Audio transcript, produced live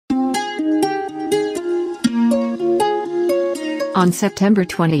On September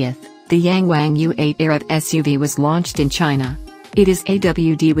 20th, the YangWang U8 Airab SUV was launched in China. It is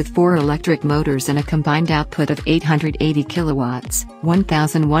AWD with 4 electric motors and a combined output of 880 kilowatts,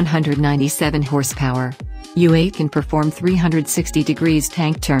 1,197 horsepower. U8 can perform 360 degrees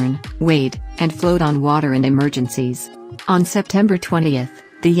tank turn, wade, and float on water in emergencies. On September 20th,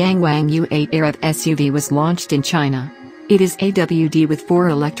 the YangWang U8 Airab SUV was launched in China. It is AWD with 4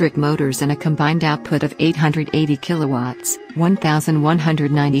 electric motors and a combined output of 880 kilowatts,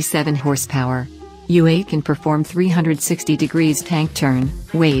 1,197 horsepower. U8 can perform 360 degrees tank turn,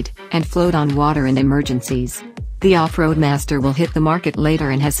 wade, and float on water in emergencies. The off-road master will hit the market later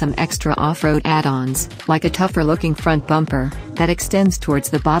and has some extra off-road add-ons, like a tougher-looking front bumper, that extends towards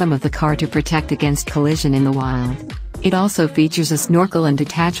the bottom of the car to protect against collision in the wild. It also features a snorkel and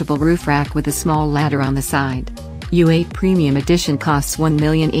detachable roof rack with a small ladder on the side. U8 Premium Edition costs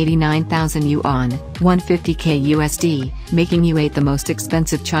 1,089,000 yuan, $150k USD, making U8 the most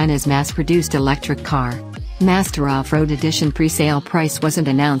expensive China's mass-produced electric car. Master Off-Road Edition pre-sale price wasn't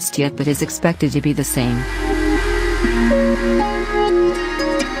announced yet but is expected to be the same.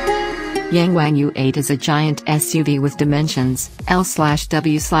 YangWang U8 is a giant SUV with dimensions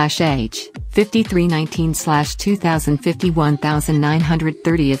L/W/H 5319/2050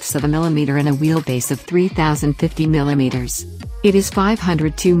 1930ths of a millimeter and a wheelbase of 3050 millimeters. It is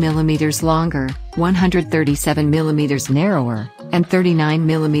 502 millimeters longer, 137 millimeters narrower, and 39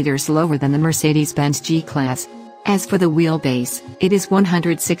 millimeters lower than the Mercedes-Benz G-Class. As for the wheelbase, it is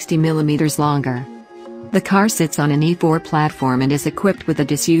 160 millimeters longer. The car sits on an E4 platform and is equipped with a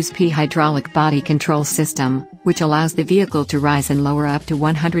Disuse P hydraulic body control system, which allows the vehicle to rise and lower up to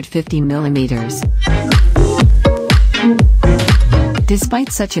 150 millimeters.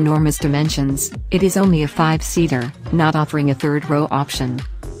 Despite such enormous dimensions, it is only a 5-seater, not offering a third-row option.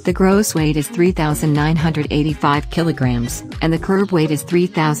 The gross weight is 3,985 kilograms, and the curb weight is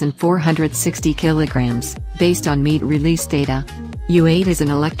 3,460 kilograms, based on meet release data. U8 is an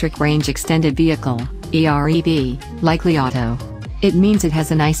electric range extended vehicle, EREV, like Li Auto. It means it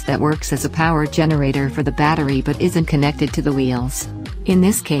has an ICE that works as a power generator for the battery but isn't connected to the wheels. In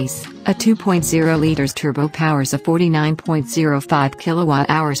this case, a 2.0 liters turbo powers a 49.05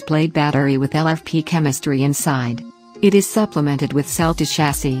 kilowatt-hours blade battery with LFP chemistry inside. It is supplemented with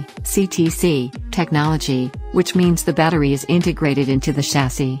cell-to-chassis (CTC) technology, which means the battery is integrated into the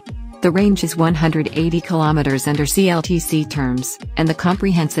chassis. The range is 180 kilometers under CLTC terms, and the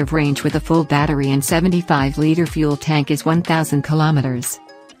comprehensive range with a full battery and 75-liter fuel tank is 1,000 kilometers.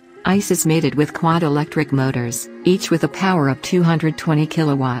 ICE is mated with quad electric motors, each with a power of 220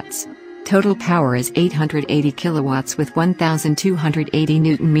 kilowatts. Total power is 880 kilowatts with 1,280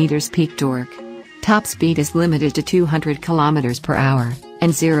 Newton-meters peak torque. Top speed is limited to 200 kilometers per hour,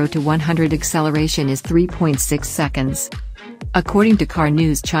 and 0 to 100 acceleration is 3.6 seconds. According to Car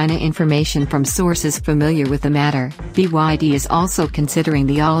News China information from sources familiar with the matter, BYD is also considering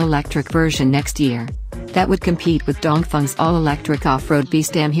the all-electric version next year. That would compete with Dongfeng's all-electric off-road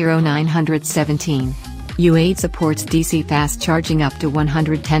Beastam Hero 917. U8 supports DC fast charging up to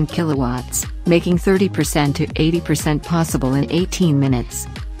 110 kilowatts, making 30% to 80% possible in 18 minutes.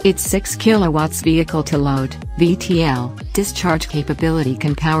 Its 6 kilowatts vehicle-to-load (VTL) discharge capability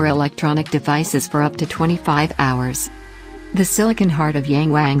can power electronic devices for up to 25 hours. The silicon heart of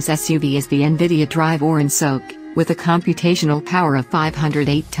YangWang's SUV is the NVIDIA Drive Orin SoC, with a computational power of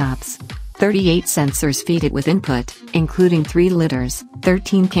 508 TOPS. 38 sensors feed it with input, including 3 lidars,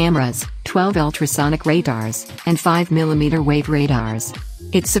 13 cameras, 12 ultrasonic radars, and 5mm wave radars.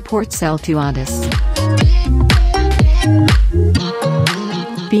 It supports L2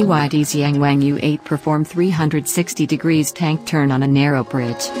 BYD's YangWang U8 performed 360 degrees tank turn on a narrow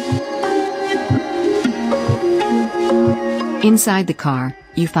bridge. Inside the car,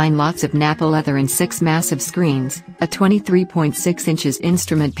 you find lots of Nappa leather and 6 massive screens, a 23.6 inches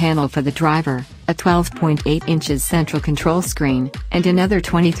instrument panel for the driver, a 12.8 inches central control screen, and another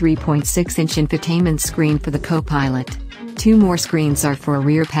 23.6-inch infotainment screen for the co-pilot. 2 more screens are for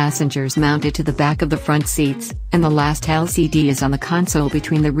rear passengers mounted to the back of the front seats, and the last LCD is on the console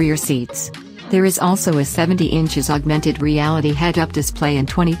between the rear seats. There is also a 70 inches augmented reality head-up display and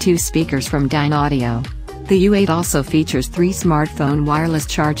 22 speakers from Dyne Audio. The U8 also features 3 smartphone wireless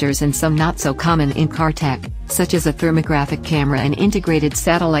chargers and some not-so-common in-car tech, such as a thermographic camera and integrated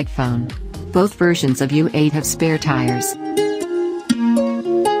satellite phone. Both versions of U8 have spare tires.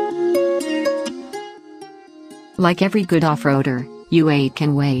 Like every good off-roader, U8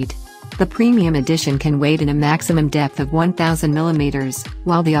 can wade. The Premium Edition can wade in a maximum depth of 1,000 mm,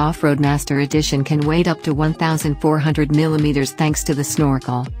 while the Off-Road Master Edition can wade up to 1,400 mm thanks to the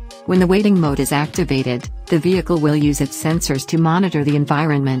snorkel. When the waiting mode is activated, the vehicle will use its sensors to monitor the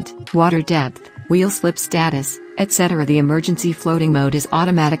environment, water depth, wheel slip status, etc. The emergency floating mode is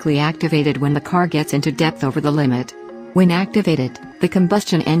automatically activated when the car gets into depth over the limit. When activated, the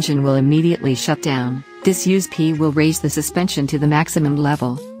combustion engine will immediately shut down. This USP will raise the suspension to the maximum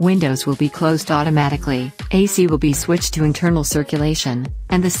level, windows will be closed automatically, AC will be switched to internal circulation,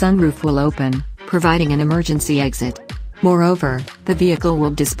 and the sunroof will open, providing an emergency exit. Moreover, the vehicle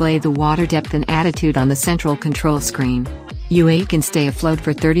will display the water depth and attitude on the central control screen. U8 can stay afloat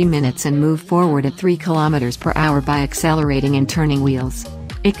for 30 minutes and move forward at 3 km per hour by accelerating and turning wheels.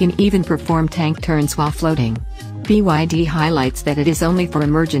 It can even perform tank turns while floating. BYD highlights that it is only for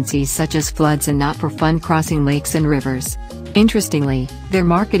emergencies such as floods and not for fun crossing lakes and rivers. Interestingly, their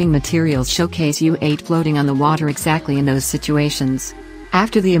marketing materials showcase U8 floating on the water exactly in those situations.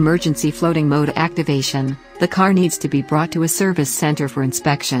 After the emergency floating mode activation, the car needs to be brought to a service center for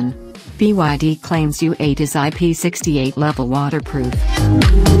inspection. BYD claims U8 is IP68 level waterproof.